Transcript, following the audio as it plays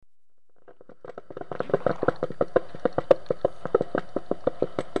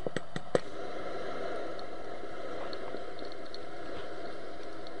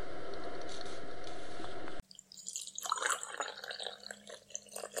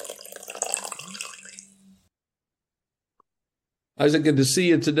Isaac, good to see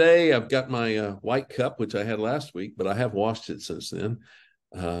you today. I've got my white cup, which I had last week, but I have washed it since then.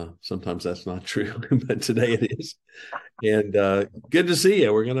 Sometimes that's not true, but today it is. And good to see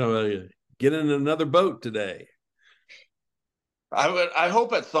you. We're going to get in another boat today. I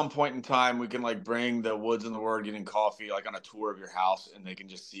hope at some point in time we can like bring the Woods and the Word getting coffee like on a tour of your house and they can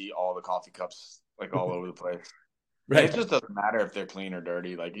just see all the coffee cups like all over the place. And Right. it just doesn't matter if they're clean or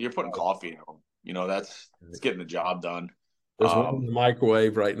dirty. Like you're putting coffee in them. That's it's getting the job done. There's one in Um the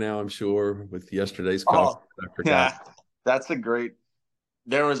microwave right now, I'm sure, with yesterday's coffee. oh I forgot. yeah, that's a great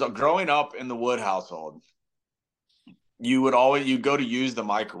there was a growing up in the Wood household, you go to use the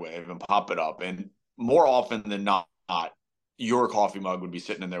microwave and pop it up, and more often than not, your coffee mug would be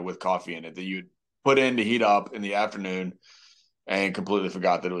sitting in there with coffee in it that you'd put in to heat up in the afternoon and completely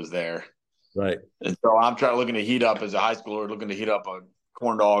forgot that it was there. Right. And so I'm trying looking to heat up as a high schooler, looking to heat up a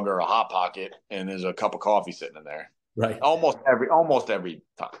corn dog or a hot pocket, and there's a cup of coffee sitting in there. Right. Almost every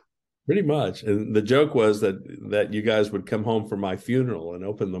time. Pretty much. And the joke was that you guys would come home from my funeral and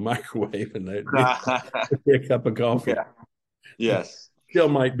open the microwave and there'd be a cup of coffee. Yeah. Yes. Still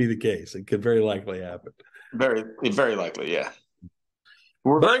might be the case. It could very likely happen. Very likely. Yeah.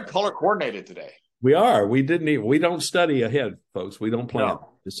 We're But very color coordinated today. we are. We don't study ahead, folks. We don't plan, No.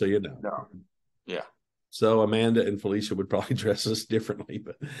 just so you know. No. Yeah. So Amanda and Felicia would probably dress us differently,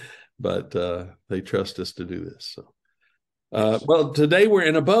 but they trust us to do this. So Yes. well, today we're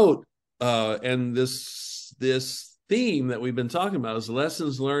in a boat, and this theme that we've been talking about is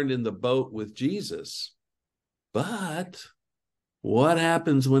lessons learned in the boat with Jesus. But what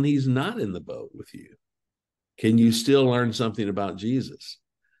happens when he's not in the boat with you? Can you still learn something about Jesus?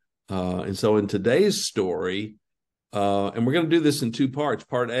 And so in today's story, and we're going to do this in two parts.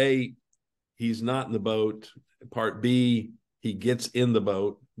 Part A, he's not in the boat. Part B, he gets in the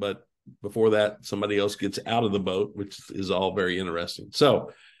boat, but before that, somebody else gets out of the boat, which is all very interesting.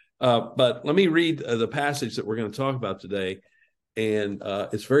 So, but let me read the passage that we're going to talk about today. And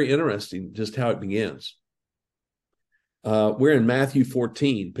it's very interesting just how it begins. We're in Matthew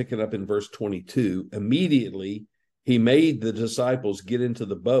 14, picking up in verse 22. Immediately, he made the disciples get into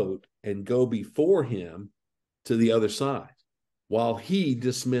the boat and go before him to the other side while he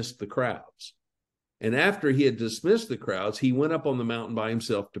dismissed the crowds. And after he had dismissed the crowds, he went up on the mountain by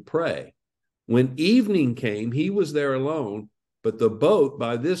himself to pray. When evening came, he was there alone, but the boat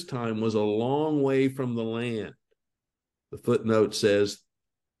by this time was a long way from the land. The footnote says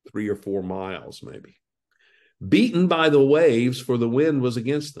 3 or 4 miles, maybe. Beaten by the waves, for the wind was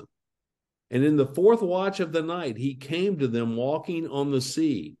against them. And in the fourth watch of the night, he came to them walking on the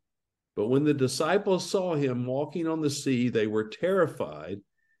sea. But when the disciples saw him walking on the sea, they were terrified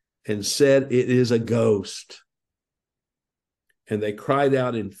and said, "It is a ghost." And they cried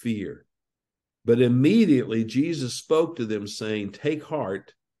out in fear. But immediately Jesus spoke to them, saying, "Take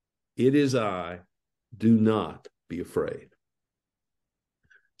heart, it is I. Do not be afraid."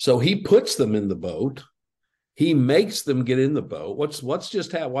 So he puts them in the boat. He makes them get in the boat. What's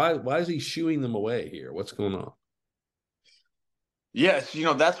just happened? Why is he shooing them away here? What's going on? Yes,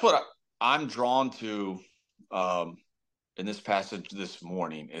 that's what I'm drawn to in this passage this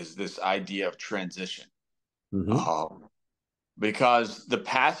morning is this idea of transition. Mm-hmm. Um, because the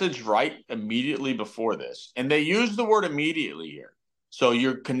passage right immediately before this, and they use the word immediately here. So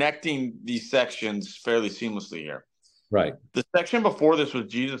you're connecting these sections fairly seamlessly here. Right. The section before this was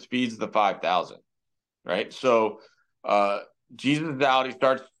Jesus feeds the 5,000, right? So Jesus is out, he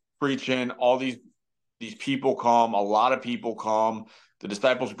starts preaching, all these people come, a lot of people come. The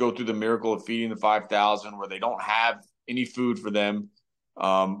disciples go through the miracle of feeding the 5,000 where they don't have any food for them.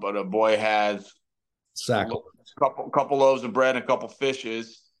 But a boy has Sack. couple loaves of bread and a couple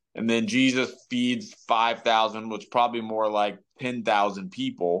fishes, and then Jesus feeds 5,000, which probably more like 10,000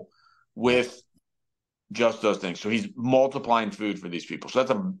 people with just those things. So he's multiplying food for these people. So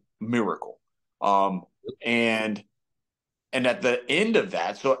that's a miracle. And at the end of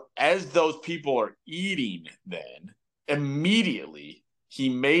that, so as those people are eating, then immediately he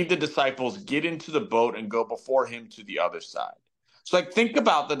made the disciples get into the boat and go before him to the other side. So, like, think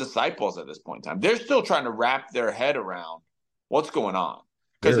about the disciples at this point in time. They're still trying to wrap their head around what's going on.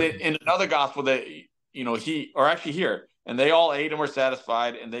 Because in another gospel, here, and they all ate and were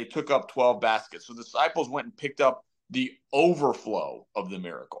satisfied, and they took up 12 baskets. So the disciples went and picked up the overflow of the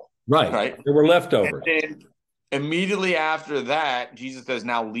miracle. Right. Right. There were leftovers. And then immediately after that, Jesus says,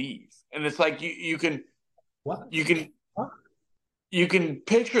 "Now leave." And it's like you can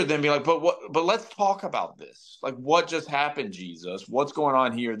picture them being like, but let's talk about this. Like, what just happened, Jesus? What's going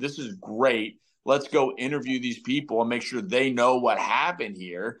on here? This is great. Let's go interview these people and make sure they know what happened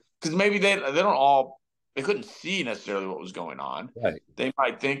here. Because maybe they don't all they couldn't see necessarily what was going on. Right. They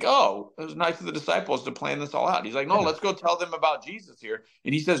might think, oh, it was nice of the disciples to plan this all out. He's like, no, Yeah. let's go tell them about Jesus here.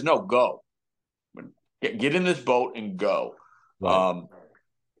 And he says, no, go. Get in this boat and go. Right.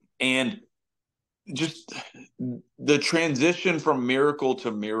 And just the transition from miracle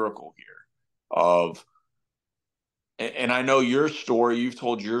to miracle here of, and I know your story, you've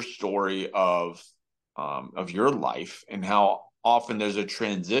told your story of your life and how often there's a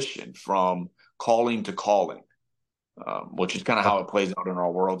transition from calling to calling, which is kind of how it plays out in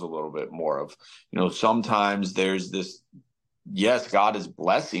our world a little bit more of, sometimes there's this, yes, God is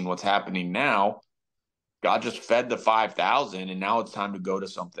blessing what's happening now. God just fed the 5,000 and now it's time to go to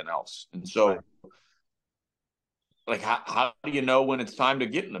something else. And so, Right. like, how do you know when it's time to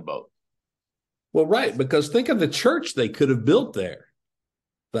get in the boat? Well, right, because think of the church they could have built there,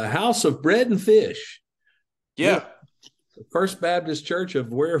 the house of bread and fish. Yeah. The First Baptist Church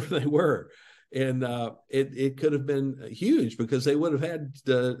of wherever they were. And it could have been huge because they would have had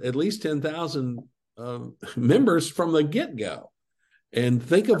at least 10,000 members from the get-go. And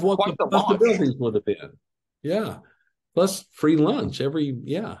think of what the possibilities would have been. Yeah. Plus free lunch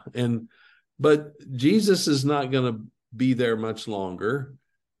but Jesus is not going to be there much longer.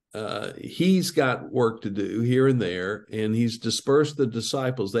 He's got work to do here and there, and he's dispersed the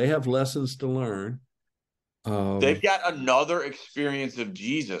disciples. They have lessons to learn. They've got another experience of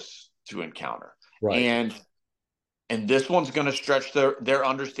Jesus to encounter. Right. And this one's going to stretch their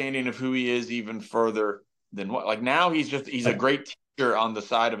understanding of who he is even further than what, like now he's a great teacher on the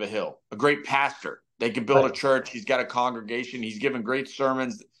side of a hill, a great pastor. They can build a church. He's got a congregation. He's giving great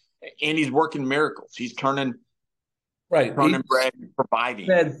sermons and he's working miracles. He's turning bread, providing.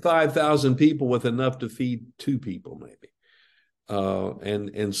 Fed 5,000 people with enough to feed 2 people maybe.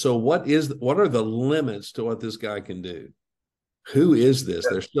 And so what are the limits to what this guy can do? Who is this?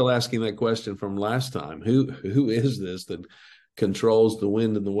 They're still asking that question from last time. Who is this that controls the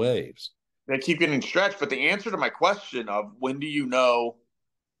wind and the waves? They keep getting stretched, but the answer to my question of when do you know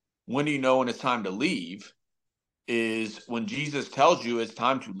when it's time to leave is when Jesus tells you it's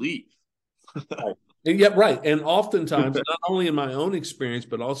time to leave. Yeah, right. And oftentimes, not only in my own experience,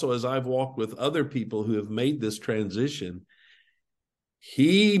 but also as I've walked with other people who have made this transition,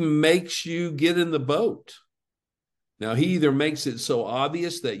 he makes you get in the boat. Now, he either makes it so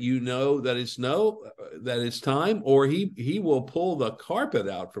obvious that you know that it's time, or he will pull the carpet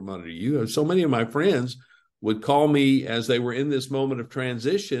out from under you. So many of my friends would call me as they were in this moment of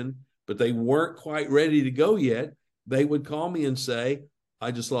transition, but they weren't quite ready to go yet. They would call me and say,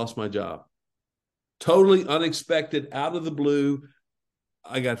 I just lost my job. Totally unexpected, out of the blue,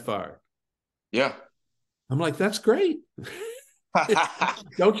 I got fired. Yeah. I'm like, that's great.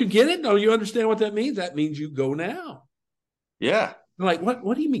 Don't you get it? Don't you understand what that means? That means you go now. Yeah. I'm like,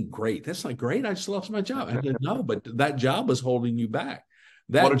 what do you mean great? That's not great. I just lost my job. I said, no, but that job was holding you back.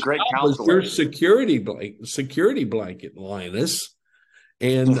 That what a great job was your security blanket, Linus.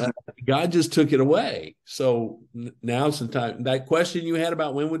 And God just took it away. So now's the time. That question you had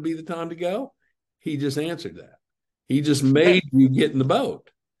about when would be the time to go, he just answered that. He just made you get in the boat.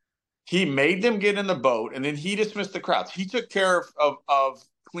 He made them get in the boat, and then he dismissed the crowds. He took care of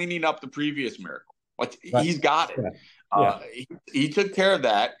cleaning up the previous miracle. Like he's got it. Yeah. He took care of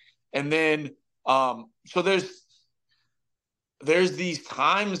that, and then so there's these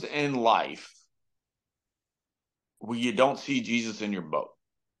times in life where you don't see Jesus in your boat,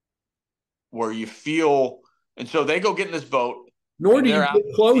 where you feel, and so they go get in this boat. Nor do you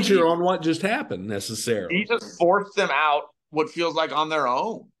get closure on what just happened necessarily. Jesus forced them out what feels like on their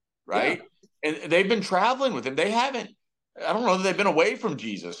own, right? Yeah. And they've been traveling with him. They haven't, I don't know that they've been away from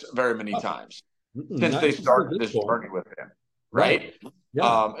Jesus very many times since they started this journey with him, right?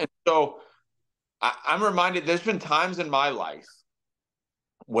 Yeah. And so I'm reminded there's been times in my life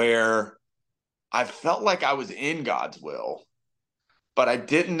where I felt like I was in God's will, but I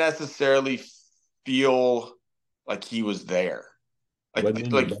didn't necessarily feel like he was there.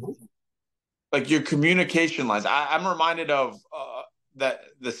 Like your communication lines. I'm reminded of that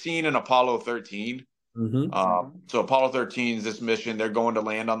the scene in Apollo 13. Mm-hmm. So Apollo 13 is this mission. They're going to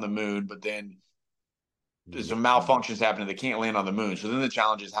land on the moon, but then there's some malfunctions happening. They can't land on the moon. So then the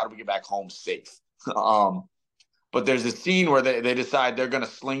challenge is, how do we get back home safe? But there's a scene where they decide they're going to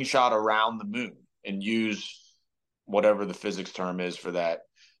slingshot around the moon and use whatever the physics term is for that,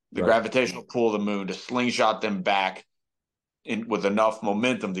 the gravitational pull of the moon, to slingshot them back with enough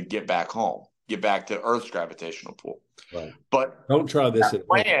momentum to get back home, get back to Earth's gravitational pull. Right. But don't try this at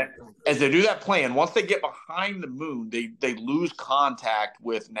plan. As they do that plan, once they get behind the moon, they lose contact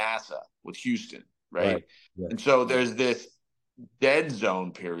with NASA, with Houston, right? And so there's this dead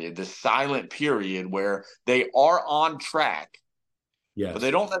zone period, the silent period where they are on track, but Yes.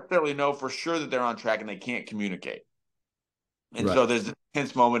 they don't necessarily know for sure that they're on track and they can't communicate. And Right. so there's a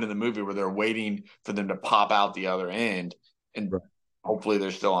tense moment in the movie where they're waiting for them to pop out the other end, and Right. hopefully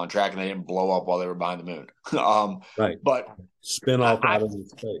they're still on track and they didn't blow up while they were behind the moon. Right. But Spin off out of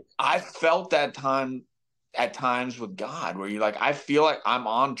space. I felt that time at times with God where you're like, I feel like I'm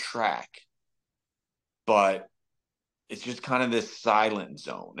on track, but it's just kind of this silent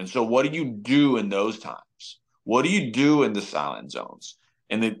zone. And so what do you do in those times? What do you do in the silent zones?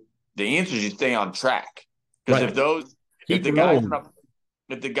 And the answer is you stay on track. Because Right. if Keep the guys rolling.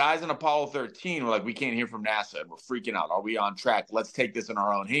 if the guys in Apollo 13 were like, we can't hear from NASA and we're freaking out, are we on track? Let's take this in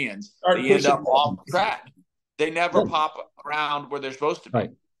our own hands. Start They end pushing up off buttons. track. They never Yeah. pop around where they're supposed to be.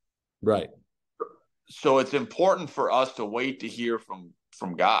 Right. Right. So it's important for us to wait to hear from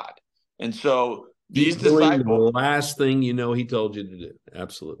God. And so these Keep doing the disciples, last thing you know he told you to do.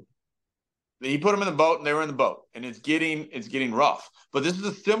 Absolutely. he put them in the boat and they were in the boat, and it's getting rough. But this is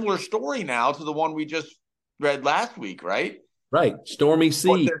a similar story now to the one we just read last week, right? Right. Stormy But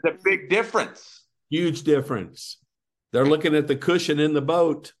sea. there's a big difference. Huge difference. They're looking at the cushion in the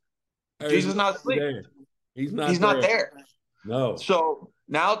boat. Jesus is not asleep. There. He's not He's there. not there. No. So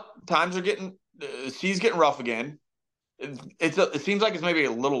now times are getting, the sea's getting rough again. It seems like it's maybe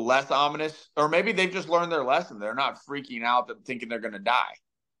a little less ominous, or maybe they've just learned their lesson. They're not freaking out, thinking they're going to die.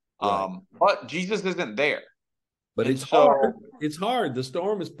 Right. But Jesus isn't there. But And it's so- hard. It's hard. The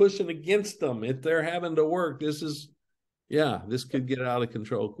storm is pushing against them. If they're having to work, this could get out of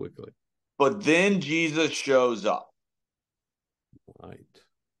control quickly. But then Jesus shows up. Right.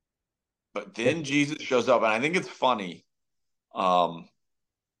 But then Jesus shows up, and I think it's funny.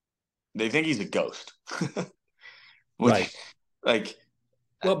 They think he's a ghost. Which, Right. Like,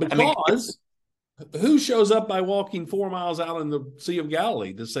 Well, because who shows up by walking 4 miles out in the Sea of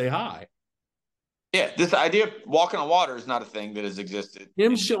Galilee to say hi? yeah, this idea of walking on water is not a thing that has existed.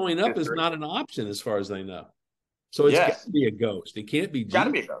 Him showing up is history. not an option as far as they know. So it's Yes. got to be a ghost. It can't be Jesus. Got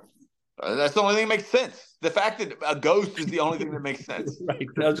to be a ghost. That's the only thing that makes sense. The fact that a ghost is the only thing that makes sense. Right.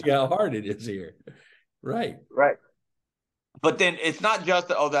 Tells you how hard it is here. Right. Right. But then it's not just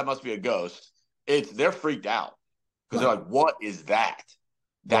that, oh, that must be a ghost. They're freaked out because they're like, what is that?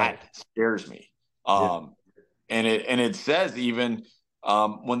 That scares me. And it says even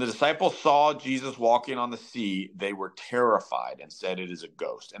when the disciples saw Jesus walking on the sea, they were terrified and said it is a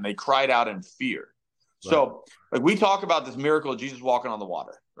ghost, and they cried out in fear. Right. So, like, we talk about this miracle of Jesus walking on the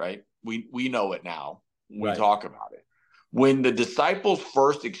water, right? We know it now. We talk about it. When the disciples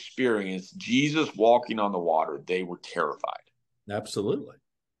first experienced Jesus walking on the water, they were terrified. Absolutely.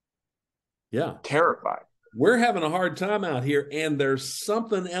 Yeah. Terrified. We're having a hard time out here, and there's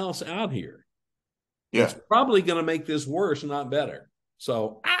something else out here. Yeah. It's probably going to make this worse, not better.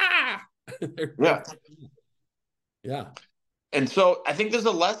 So, yeah. Yeah. And so I think there's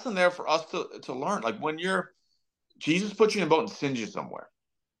a lesson there for us to learn. Like, when Jesus puts you in a boat and sends you somewhere.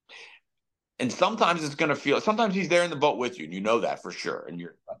 And sometimes it's going to feel, sometimes he's there in the boat with you, and you know that for sure. And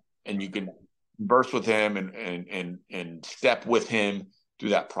you can converse with him and step with him through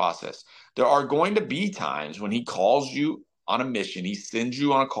that process. There are going to be times when he calls you on a mission, he sends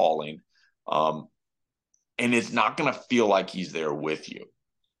you on a calling, and it's not going to feel like he's there with you.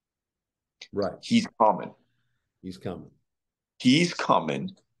 Right. He's coming. He's coming. He's coming.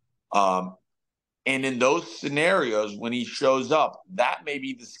 And in those scenarios, when he shows up, that may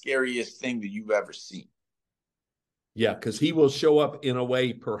be the scariest thing that you've ever seen. Yeah, because he will show up in a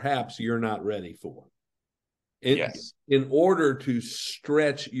way perhaps you're not ready for. Yes. In order to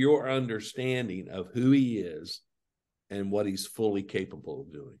stretch your understanding of who he is and what he's fully capable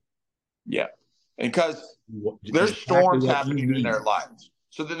of doing. Yeah. And because there's storms happening in their lives.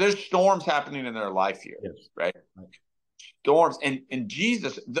 So there's storms happening in their life here, yes. Right? Storms. And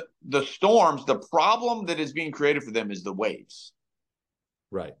Jesus, the storms, the problem that is being created for them is the waves.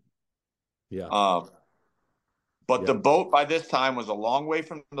 Right. Yeah. But the boat by this time was a long way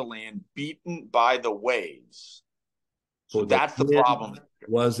from the land, beaten by beaten. So that's the problem.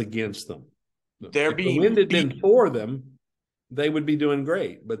 Was against them. If the wind had been for them, they would be doing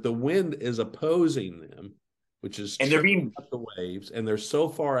great. But the wind is opposing them, which is they're being up the waves, and they're so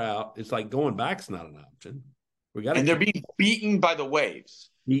far out. It's like going back's not an option. They're being beaten by the waves.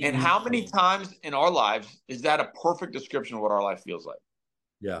 And how many times in our lives is that a perfect description of what our life feels like?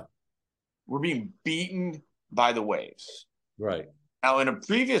 Yeah. We're being beaten by the waves. Right. Now, in a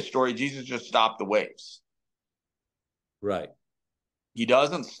previous story, Jesus just stopped the waves. Right. He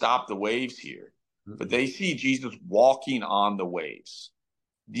doesn't stop the waves here, but they see Jesus walking on the waves.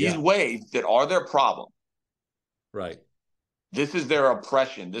 These waves that are their problem. Right. This is their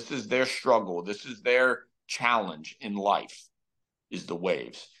oppression. This is their struggle. This is their challenge in life, is the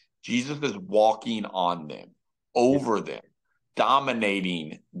waves. Jesus is walking on them, over them,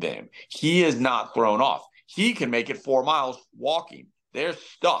 dominating them. He is not thrown off. He can make it 4 miles walking. They're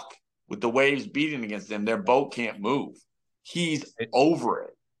stuck with the waves beating against them. Their boat can't move. He's over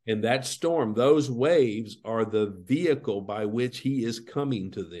it. And that storm, those waves are the vehicle by which he is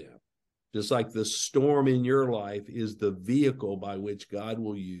coming to them. Just like the storm in your life is the vehicle by which God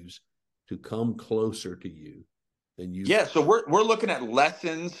will use to come closer to you than you. Yeah, so we're looking at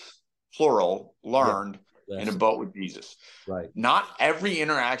lessons, plural, learned in a boat with Jesus. Right. Not every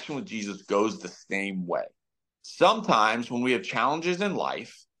interaction with Jesus goes the same way. Sometimes when we have challenges in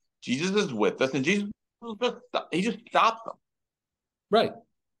life, Jesus is with us, and Jesus, he just stops them. Right.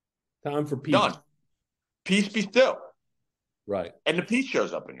 Time for peace. Done. Peace be still. Right. And the peace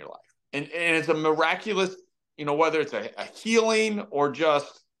shows up in your life. And it's a miraculous, whether it's a healing or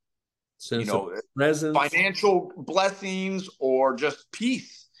just, sense of presence, financial blessings, or just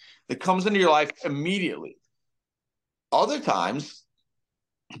peace that comes into your life immediately. Other times,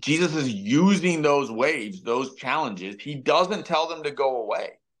 Jesus is using those waves, those challenges. He doesn't tell them to go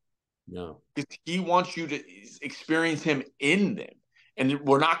away. No. Because he wants you to experience him in them. And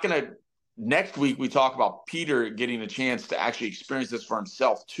we're not going to, next week, we talk about Peter getting a chance to actually experience this for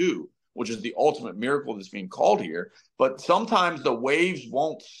himself too, which is the ultimate miracle that's being called here. But sometimes the waves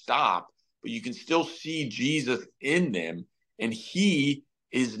won't stop, but you can still see Jesus in them, and he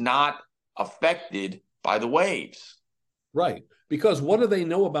is not affected by the waves. Right. Because what do they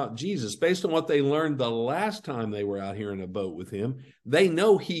know about Jesus? Based on what they learned the last time they were out here in a boat with him, they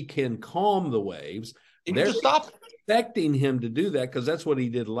know he can calm the waves. They're expecting him to do that because that's what he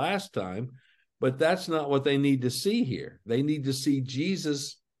did last time. But that's not what they need to see here. They need to see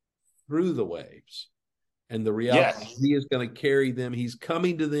Jesus through the waves, and the reality he is going to carry them. He's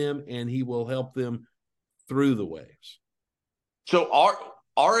coming to them, and he will help them through the waves. So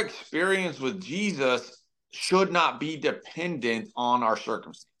our experience with Jesus should not be dependent on our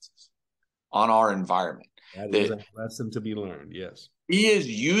circumstances, on our environment. That is a lesson to be learned. Yes, he is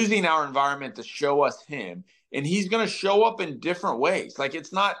using our environment to show us him, and he's going to show up in different ways. Like,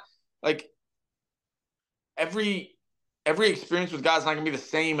 it's not like every experience with God is not going to be the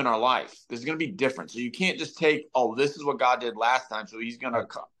same in our life. There's going to be different. So you can't just take, this is what God did last time, so he's going to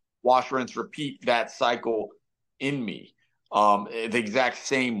wash, rinse, repeat that cycle in me the exact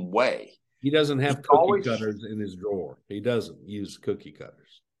same way. He doesn't have cookie cutters in his drawer. He doesn't use cookie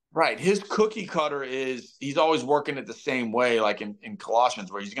cutters. Right. His cookie cutter is he's always working it the same way, like in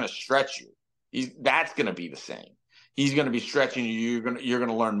Colossians, where he's going to stretch you. That's going to be the same. He's going to be stretching you. You're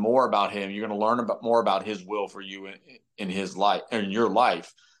going to learn more about him. You're going to learn more about his will for you in his life, in your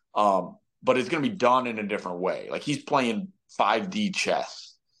life. But it's going to be done in a different way. Like, he's playing 5D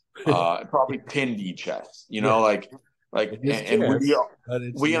chess, probably 10D chess.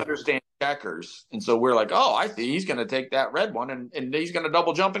 We understand checkers, and so we're like, I see he's going to take that red one and he's going to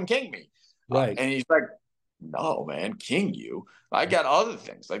double jump and king me. Right. And he's like, no, man, king you. I got other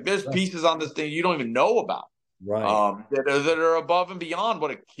things. Like, there's pieces on this thing you don't even know about. Right. That are above and beyond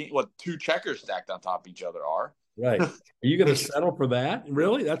what two checkers stacked on top of each other are. Right. Are you going to settle for that?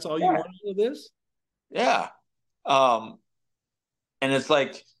 Really? That's all you want out of this? Yeah. And it's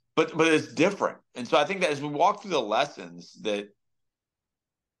like, but it's different. And so I think that as we walk through the lessons that,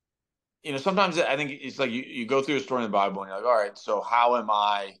 sometimes I think it's like you go through a story in the Bible and you're like, all right, so how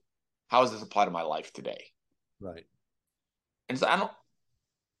does this apply to my life today? Right. And so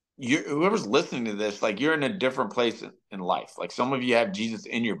whoever's listening to this, like, you're in a different place in life. Like, some of you have Jesus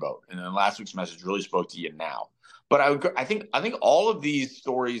in your boat, and then last week's message really spoke to you now. But I think all of these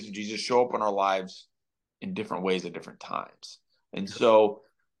stories of Jesus show up in our lives in different ways at different times. And so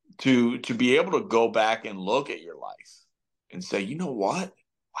to be able to go back and look at your life and say, you know what?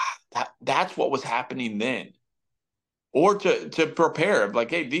 Wow, that's what was happening then. Or to prepare, like,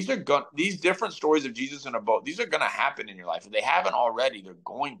 hey, these different stories of Jesus in a boat, these are going to happen in your life. If they haven't already, they're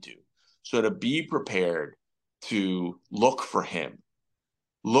going to. So to be prepared to look for him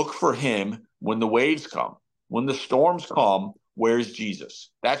when the waves come, when the storms come. Where's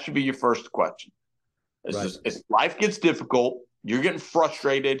Jesus? That should be your first question. As life gets difficult, you're getting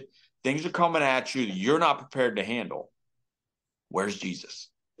frustrated, things are coming at you that you're not prepared to handle. Where's Jesus?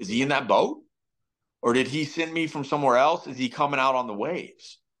 Is he in that boat? Or did he send me from somewhere else? Is he coming out on the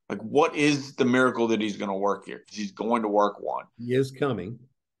waves? Like, what is the miracle that he's going to work here? Because he's going to work one. He is coming,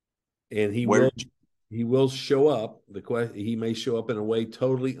 and he will show up. He may show up in a way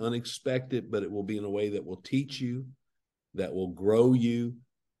totally unexpected, but it will be in a way that will teach you, that will grow you,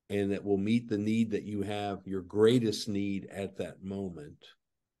 and that will meet the need that you have, your greatest need at that moment,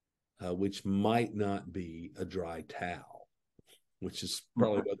 which might not be a dry towel, which is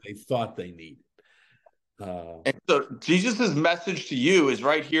probably what they thought they needed. And so Jesus' message to you is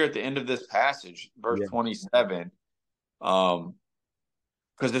right here at the end of this passage, verse 27. Because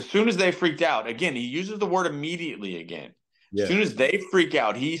as soon as they freaked out, again, he uses the word immediately again. As soon as they freak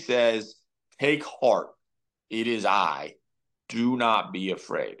out, he says, take heart. It is I. Do not be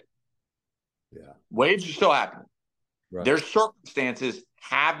afraid. Yeah. Waves are still happening. Right. Their circumstances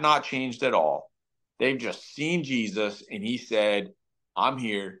have not changed at all. They've just seen Jesus, and he said, I'm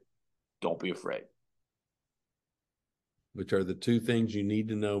here. Don't be afraid. Which are the two things you need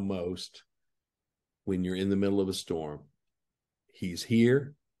to know most when you're in the middle of a storm. He's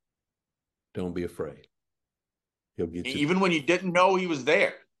here. Don't be afraid. He'll get you. Even when you didn't know he was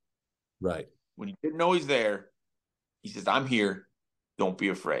there. Right. When you didn't know he's there, he says, I'm here. Don't be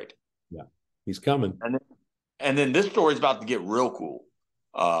afraid. Yeah. He's coming. And then this story is about to get real cool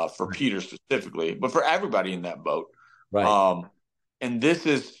for Peter specifically, but for everybody in that boat. Right. And this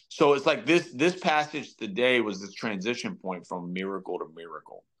is, so it's like this passage today was this transition point from miracle to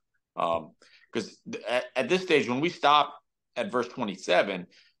miracle. Because at this stage, when we stop at verse 27,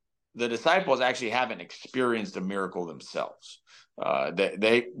 the disciples actually haven't experienced a miracle themselves.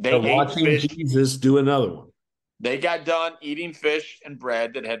 They're watching fish. Jesus do another one. They got done eating fish and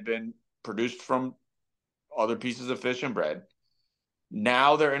bread that had been produced from other pieces of fish and bread.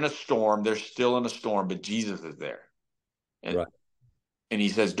 Now they're in a storm. They're still in a storm, but Jesus is there. And he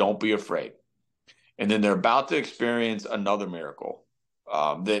says, don't be afraid. And then they're about to experience another miracle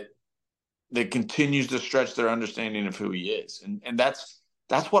that continues to stretch their understanding of who he is. And that's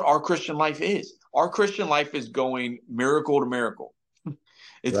what our Christian life is. Our Christian life is going miracle to miracle.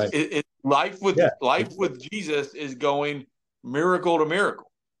 Life with Jesus is going miracle to miracle.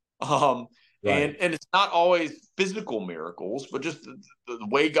 And it's not always physical miracles, but just the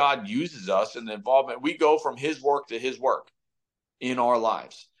way God uses us and the involvement. We go from his work to his work in our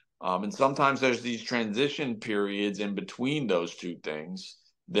lives. And sometimes there's these transition periods in between those two things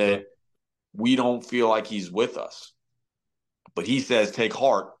that we don't feel like he's with us. But he says, take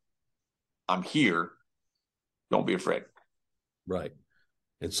heart. I'm here. Don't be afraid. Right.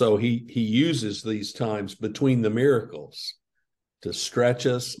 And so he uses these times between the miracles to stretch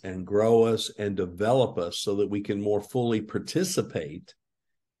us and grow us and develop us so that we can more fully participate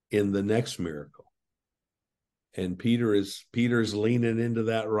in the next miracle. And Peter's leaning into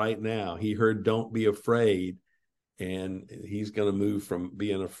that right now. He heard, don't be afraid. And he's going to move from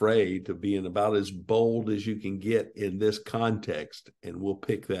being afraid to being about as bold as you can get in this context. And we'll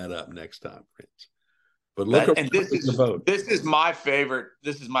pick that up next time, friends. But look, this is my favorite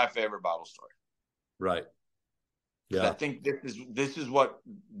Bible story. Right. Yeah. I think this is what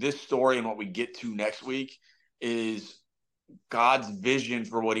this story and what we get to next week is God's vision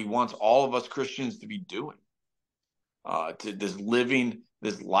for what he wants all of us Christians to be doing. To living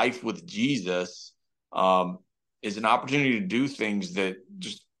this life with Jesus is an opportunity to do things that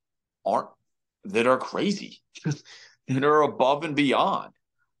just that are crazy, that are above and beyond.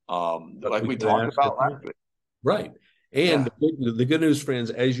 Like we talked about last week. Right. And the good news,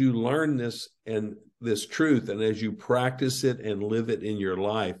 friends, as you learn this and this truth, and as you practice it and live it in your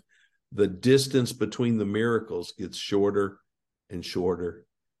life, the distance between the miracles gets shorter and shorter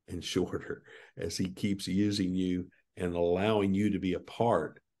and shorter as he keeps using you and allowing you to be a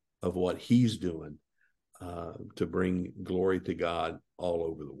part of what he's doing to bring glory to God all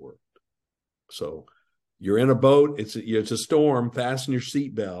over the world. So you're in a boat. It's a storm. Fasten your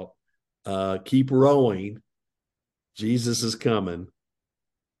seatbelt. Keep rowing. Jesus is coming.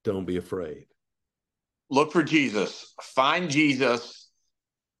 Don't be afraid. Look for Jesus. Find Jesus,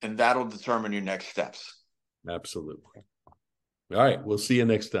 and that'll determine your next steps. Absolutely. All right. We'll see you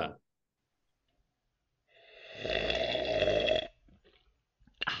next time.